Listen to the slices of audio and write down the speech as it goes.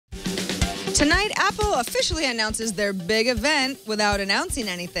Tonight, Apple officially announces their big event without announcing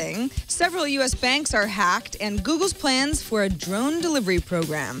anything. Several U.S. banks are hacked, and Google's plans for a drone delivery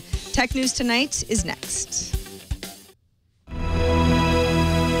program. Tech News Tonight is next.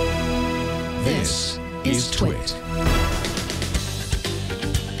 This is Twit.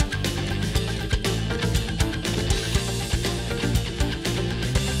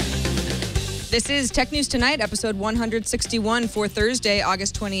 This is Tech News Tonight, episode 161 for Thursday,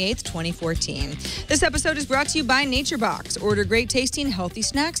 August 28th, 2014. This episode is brought to you by NatureBox. Order great tasting, healthy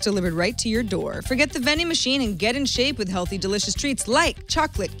snacks delivered right to your door. Forget the vending machine and get in shape with healthy, delicious treats like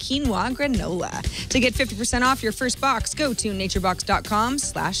chocolate quinoa granola. To get 50% off your first box, go to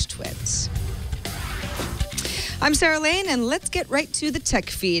naturebox.com/twits. I'm Sarah Lane, and let's get right to the tech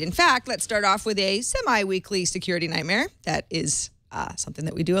feed. In fact, let's start off with a semi-weekly security nightmare that is something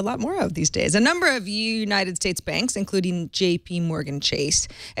that we do a lot more of these days. A number of United States banks, including J.P. Morgan Chase,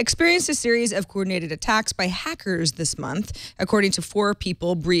 experienced a series of coordinated attacks by hackers this month, according to 4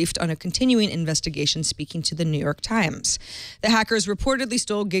 people briefed on a continuing investigation speaking to the New York Times. The hackers reportedly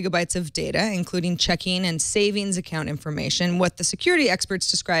stole gigabytes of data, including checking and savings account information, what the security experts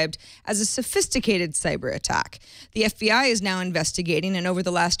described as a sophisticated cyber attack. The FBI is now investigating, and over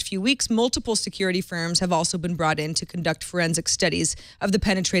the last few weeks, multiple security firms have also been brought in to conduct forensic studies of the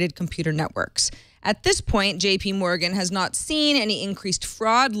penetrated computer networks. At this point, J.P. Morgan has not seen any increased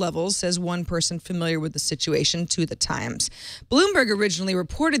fraud levels, says one person familiar with the situation to the Times. Bloomberg originally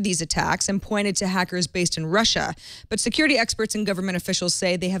reported these attacks and pointed to hackers based in Russia, but security experts and government officials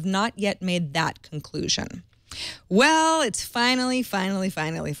say they have not yet made that conclusion. Well, it's finally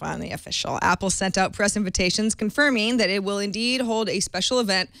official. Apple sent out press invitations confirming that it will indeed hold a special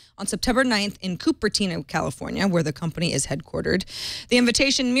event on September 9th in Cupertino, California, where the company is headquartered. The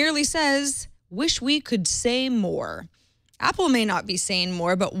invitation merely says, "Wish we could say more." Apple may not be saying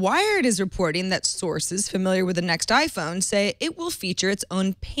more, but Wired is reporting that sources familiar with the next iPhone say it will feature its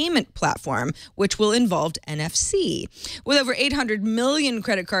own payment platform, which will involve NFC. With over 800 million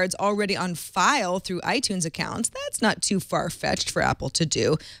credit cards already on file through iTunes accounts, that's not too far-fetched for Apple to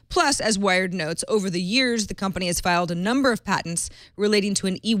do. Plus, as Wired notes, over the years, the company has filed a number of patents relating to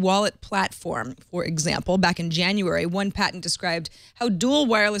an e-wallet platform. For example, back in January, one patent described how dual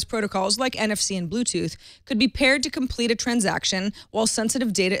wireless protocols like NFC and Bluetooth could be paired to complete a transaction while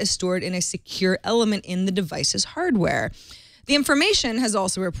sensitive data is stored in a secure element in the device's hardware. The information has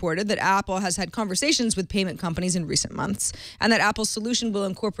also reported that Apple has had conversations with payment companies in recent months, and that Apple's solution will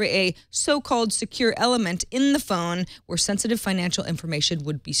incorporate a so-called secure element in the phone where sensitive financial information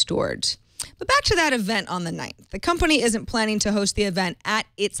would be stored. But back to that event on the 9th. The company isn't planning to host the event at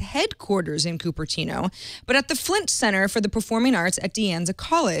its headquarters in Cupertino, but at the Flint Center for the Performing Arts at De Anza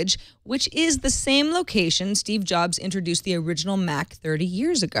College, which is the same location Steve Jobs introduced the original Mac 30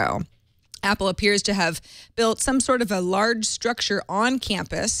 years ago. Apple appears to have built some sort of a large structure on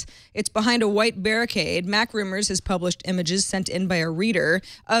campus. It's behind a white barricade. Mac Rumors has published images sent in by a reader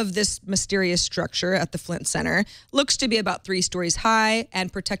of this mysterious structure at the Flint Center. Looks to be about 3 stories high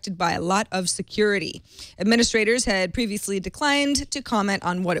and protected by a lot of security. Administrators had previously declined to comment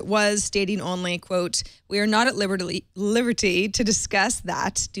on what it was, stating only, quote, "We are not at liberty to discuss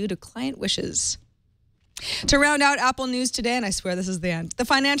that due to client wishes." To round out Apple news today, and I swear this is the end, the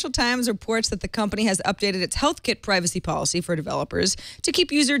Financial Times reports that the company has updated its HealthKit privacy policy for developers to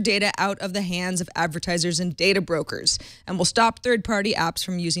keep user data out of the hands of advertisers and data brokers, and will stop third-party apps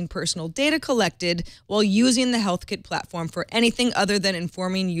from using personal data collected while using the HealthKit platform for anything other than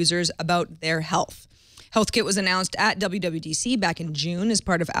informing users about their health. HealthKit was announced at WWDC back in June as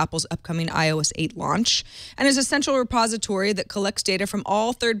part of Apple's upcoming iOS 8 launch, and is a central repository that collects data from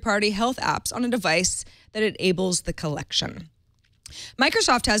all third-party health apps on a device that enables the collection.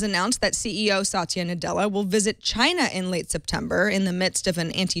 Microsoft has announced that CEO Satya Nadella will visit China in late September in the midst of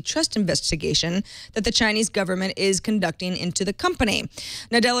an antitrust investigation that the Chinese government is conducting into the company.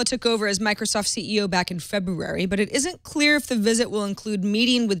 Nadella took over as Microsoft CEO back in February, but it isn't clear if the visit will include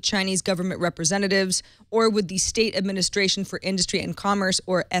meeting with Chinese government representatives or with the State Administration for Industry and Commerce,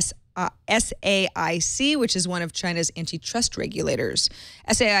 or SAIC, which is one of China's antitrust regulators.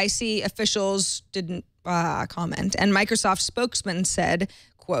 SAIC officials didn't comment, and Microsoft spokesman said,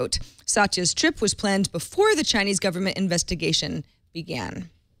 quote, "Satya's trip was planned before the Chinese government investigation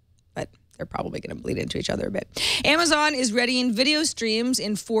began." But they're probably going to bleed into each other a bit. Amazon is readying video streams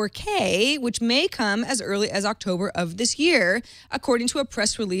in 4K, which may come as early as October of this year, according to a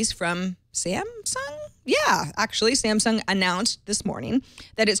press release from Samsung? Yeah, actually, Samsung announced this morning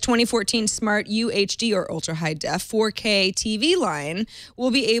that its 2014 Smart UHD or Ultra High Def 4K TV line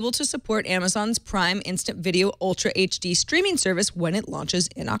will be able to support Amazon's Prime Instant Video Ultra HD streaming service when it launches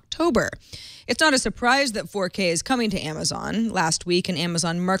in October. It's not a surprise that 4K is coming to Amazon. Last week, an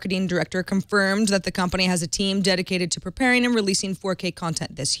Amazon marketing director confirmed that the company has a team dedicated to preparing and releasing 4K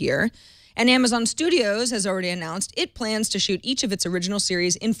content this year. And Amazon Studios has already announced it plans to shoot each of its original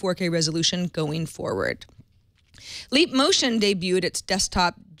series in 4K resolution going forward. Leap Motion debuted its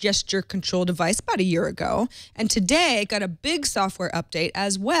desktop gesture control device about a year ago, and today got a big software update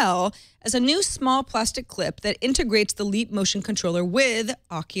as well as a new small plastic clip that integrates the Leap Motion controller with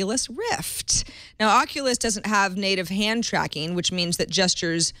Oculus Rift. Now, Oculus doesn't have native hand tracking, which means that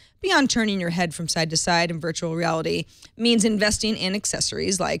gestures beyond turning your head from side to side in virtual reality means investing in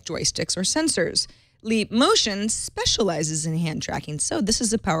accessories like joysticks or sensors. Leap Motion specializes in hand tracking, so this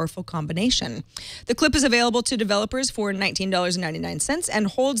is a powerful combination. The clip is available to developers for $19.99 and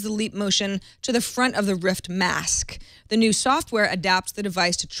holds the Leap Motion to the front of the Rift mask. The new software adapts the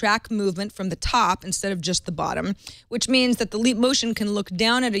device to track movement from the top instead of just the bottom, which means that the Leap Motion can look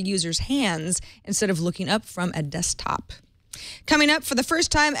down at a user's hands instead of looking up from a desktop. Coming up, for the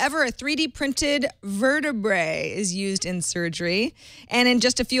first time ever, a 3D printed vertebrae is used in surgery. And in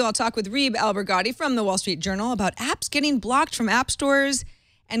just a few, I'll talk with Reeb Albergotti from the Wall Street Journal about apps getting blocked from app stores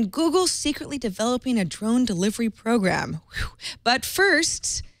and Google secretly developing a drone delivery program. Whew. But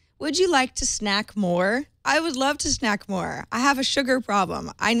first, would you like to snack more? I would love to snack more. I have a sugar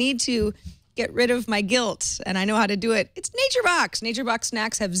problem. I need to get rid of my guilt, and I know how to do it. It's NatureBox. NatureBox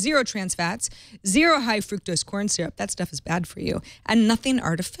snacks have 0 trans fats, 0 high fructose corn syrup. That stuff is bad for you, and nothing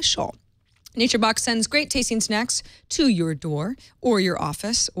artificial. NatureBox sends great tasting snacks to your door or your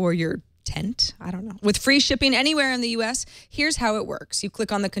office or your tent, I don't know. With free shipping anywhere in the U.S., here's how it works. You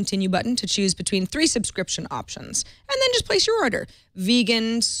click on the Continue button to choose between 3 subscription options, and then just place your order.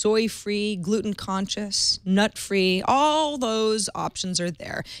 Vegan, soy-free, gluten-conscious, nut-free, all those options are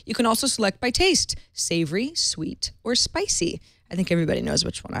there. You can also select by taste, savory, sweet, or spicy. I think everybody knows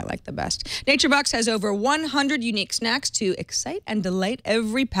which one I like the best. NatureBox has over 100 unique snacks to excite and delight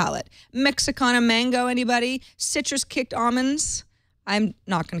every palate. Mexicana mango, anybody? Citrus-kicked almonds? I'm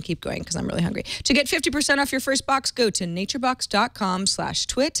not going to keep going because I'm really hungry. To get 50% off your first box, go to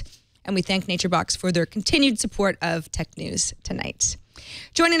naturebox.com/twit. And we thank NatureBox for their continued support of Tech News Tonight.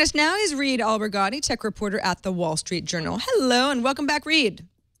 Joining us now is Reeb Albergotti, tech reporter at the Wall Street Journal. Hello, and welcome back, Reeb.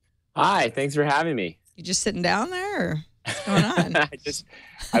 Hi, thanks for having me. You just sitting down there, or what's going on?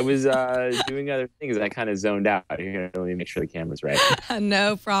 I was doing other things. I kind of zoned out. You're going to let me make sure the camera's right.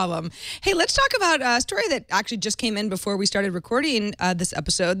 No problem. Hey, let's talk about a story that actually just came in before we started recording this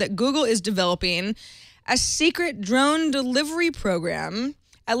episode, that Google is developing a secret drone delivery program.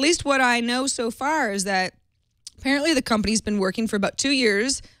 At least what I know so far is that apparently the company's been working for about 2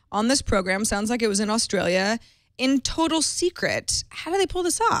 years on this program. Sounds like it was in Australia, in total secret. How do they pull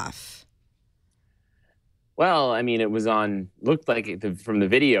this off? Well, I mean, it was looked like from the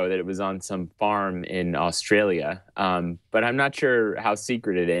video that it was on some farm in Australia. But I'm not sure how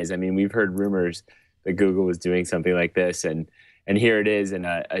secret it is. I mean, we've heard rumors that Google was doing something like this, and here it is in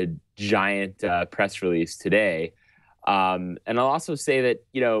a giant press release today. And I'll also say that,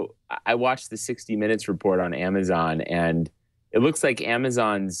 I watched the 60 Minutes report on Amazon, and it looks like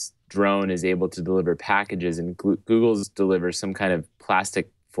Amazon's drone is able to deliver packages, and Google's delivers some kind of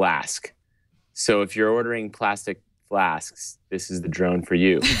plastic flask. So if you're ordering plastic flasks, this is the drone for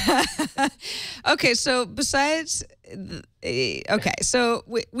you. Okay, so besides, so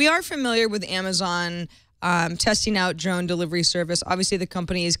we are familiar with Amazon testing out drone delivery service. Obviously, the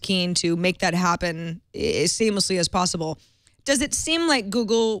company is keen to make that happen as seamlessly as possible. Does it seem like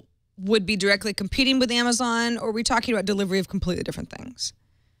Google would be directly competing with Amazon, or are we talking about delivery of completely different things?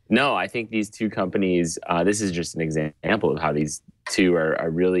 No, I think these two companies, this is just an example of how these two are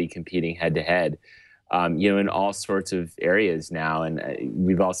really competing head to head, in all sorts of areas now. And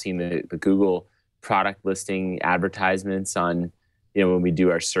we've all seen the Google product listing advertisements on, when we do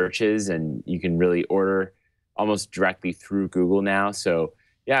our searches, and you can really order almost directly through Google now. So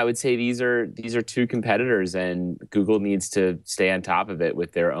yeah, I would say these are two competitors, and Google needs to stay on top of it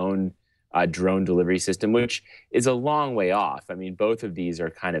with their own drone delivery system, which is a long way off. I mean, both of these are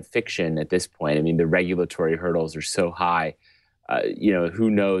kind of fiction at this point. I mean, the regulatory hurdles are so high. Who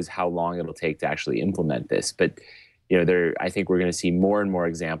knows how long it'll take to actually implement this? But I think we're going to see more and more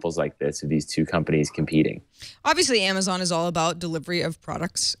examples like this of these two companies competing. Obviously, Amazon is all about delivery of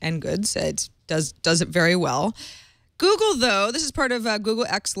products and goods. It does it very well. Google, though, this is part of Google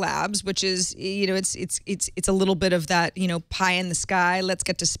X Labs, which is, it's a little bit of that, pie in the sky, let's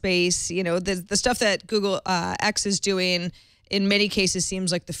get to space. The stuff that Google X is doing in many cases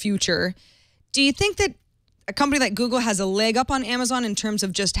seems like the future. Do you think that a company like Google has a leg up on Amazon in terms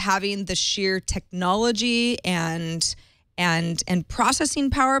of just having the sheer technology and processing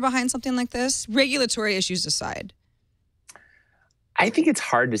power behind something like this, regulatory issues aside? I think it's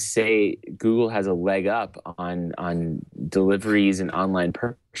hard to say Google has a leg up on deliveries and online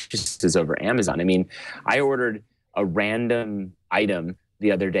purchases over Amazon. I mean, I ordered a random item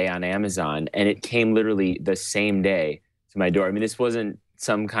the other day on Amazon, and it came literally the same day to my door. I mean, this wasn't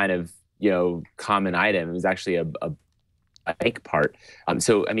some kind of common item. It was actually a bike part.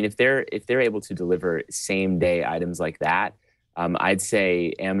 So, I mean, if they're able to deliver same day items like that, I'd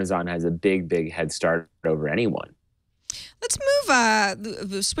say Amazon has a big head start over anyone.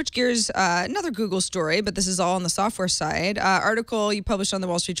 Let's switch gears, another Google story, but this is all on the software side. Article you published on the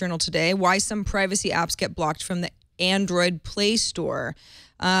Wall Street Journal today, why some privacy apps get blocked from the Android Play Store.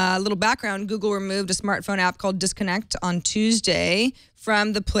 A little background, Google removed a smartphone app called Disconnect on Tuesday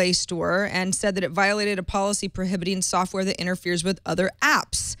from the Play Store and said that it violated a policy prohibiting software that interferes with other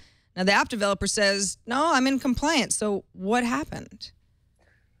apps. Now, the app developer says, no, I'm in compliance. So what happened?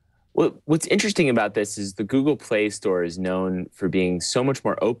 Well, what's interesting about this is the Google Play Store is known for being so much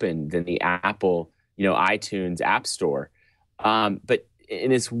more open than the Apple, iTunes App Store. But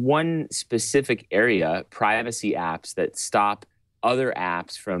in this one specific area, privacy apps that stop other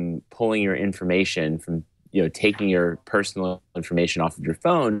apps from pulling your information, from taking your personal information off of your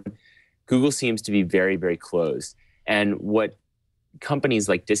phone, Google seems to be very, very closed. And what companies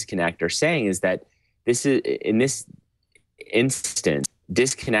like Disconnect are saying is that in this instance,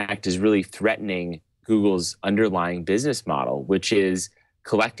 Disconnect is really threatening Google's underlying business model, which is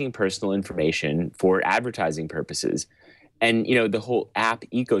collecting personal information for advertising purposes. And, the whole app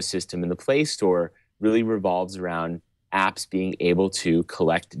ecosystem in the Play Store really revolves around apps being able to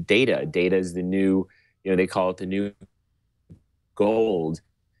collect data. Data is the new, they call it the new gold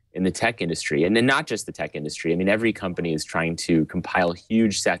in the tech industry. And then not just the tech industry. I mean, every company is trying to compile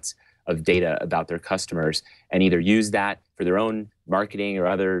huge sets of data about their customers and either use that for their own marketing or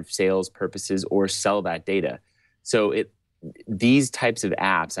other sales purposes or sell that data. So these types of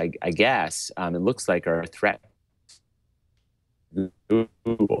apps, I guess, it looks like are a threat.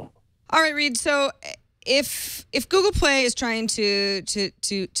 Google. All right, Reed. So if Google Play is trying to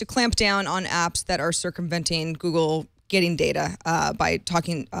clamp down on apps that are circumventing Google getting data by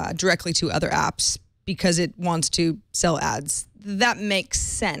talking directly to other apps because it wants to sell ads, that makes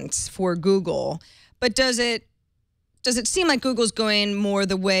sense for Google. But does it seem like Google's going more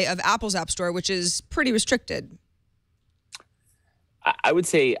the way of Apple's App Store, which is pretty restricted? I would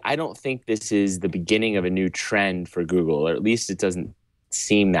say I don't think this is the beginning of a new trend for Google, or at least it doesn't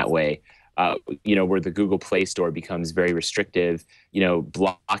seem that way. Where the Google Play Store becomes very restrictive,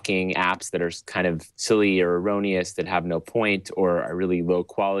 blocking apps that are kind of silly or erroneous that have no point or are really low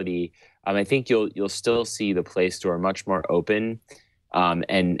quality. I think you'll still see the Play Store much more open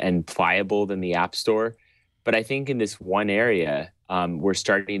and pliable than the App Store. But I think in this one area, we're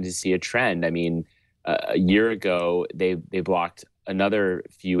starting to see a trend. I mean, a year ago, they blocked another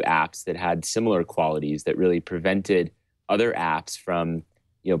few apps that had similar qualities that really prevented other apps from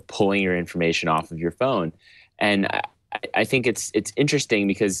pulling your information off of your phone. And I think it's interesting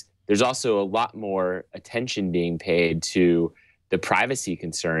because there's also a lot more attention being paid to the privacy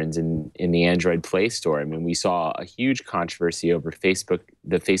concerns in the Android Play Store. I mean, we saw a huge controversy over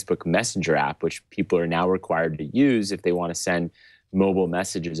the Facebook Messenger app, which people are now required to use if they want to send mobile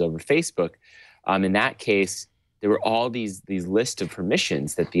messages over Facebook. In that case, there were all these lists of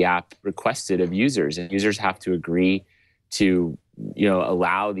permissions that the app requested of users, and users have to agree to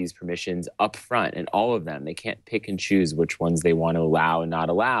allow these permissions up front, and all of them. They can't pick and choose which ones they want to allow and not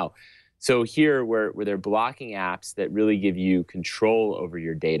allow. So here, where they're blocking apps that really give you control over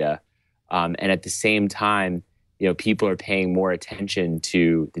your data, and at the same time, people are paying more attention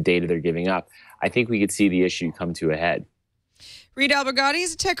to the data they're giving up, I think we could see the issue come to a head. Reed Albergotti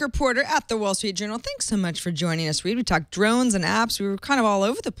is a tech reporter at the Wall Street Journal. Thanks so much for joining us, Reed. We talked drones and apps. We were kind of all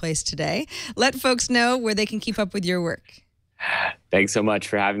over the place today. Let folks know where they can keep up with your work. Thanks so much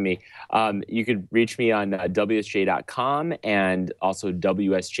for having me. You could reach me on WSJ.com and also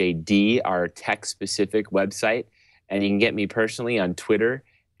WSJD, our tech-specific website. And you can get me personally on Twitter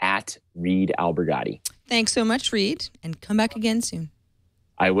at Reed Albergotti. Thanks so much, Reed, and come back again soon.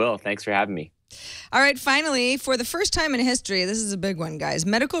 I will. Thanks for having me. All right, finally, for the first time in history, this is a big one, guys.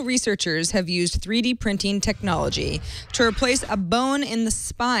 Medical researchers have used 3D printing technology to replace a bone in the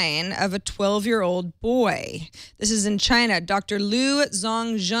spine of a 12-year-old boy. This is in China. Dr. Liu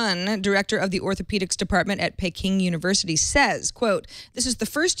Zongjun, director of the orthopedics department at Peking University, says, quote, "This is the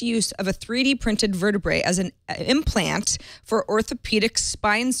first use of a 3D printed vertebrae as an implant for orthopedic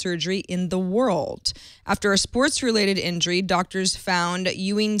spine surgery in the world. After a sports-related injury, doctors found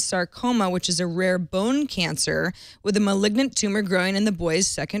Ewing sarcoma, which is a rare bone cancer with a malignant tumor growing in the boy's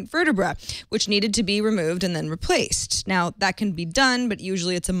second vertebra, which needed to be removed and then replaced. Now, that can be done, but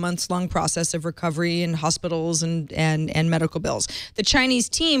usually it's a months-long process of recovery in hospitals and medical bills. The Chinese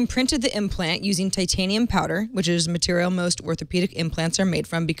team printed the implant using titanium powder, which is a material most orthopedic implants are made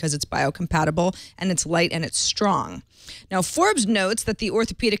from because it's biocompatible and it's light and it's strong. Now, Forbes notes that the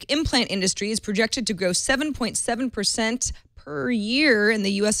orthopedic implant industry is projected to grow 7.7% per year in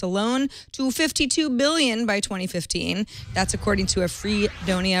the U.S. alone to $52 billion by 2015. That's according to a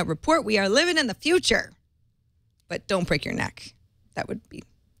Freedonia report. We are living in the future. But don't break your neck. That would be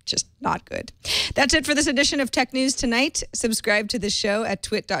just not good. That's it for this edition of Tech News Tonight. Subscribe to the show at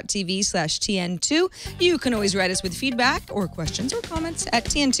twit.tv/TN2. You can always write us with feedback or questions or comments at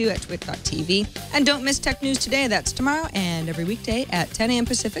TN2@twit.tv. And don't miss Tech News Today. That's tomorrow and every weekday at 10 a.m.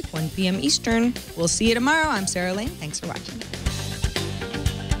 Pacific, 1 p.m. Eastern. We'll see you tomorrow. I'm Sarah Lane. Thanks for watching.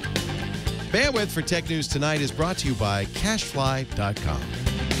 Bandwidth for Tech News Tonight is brought to you by CashFly.com.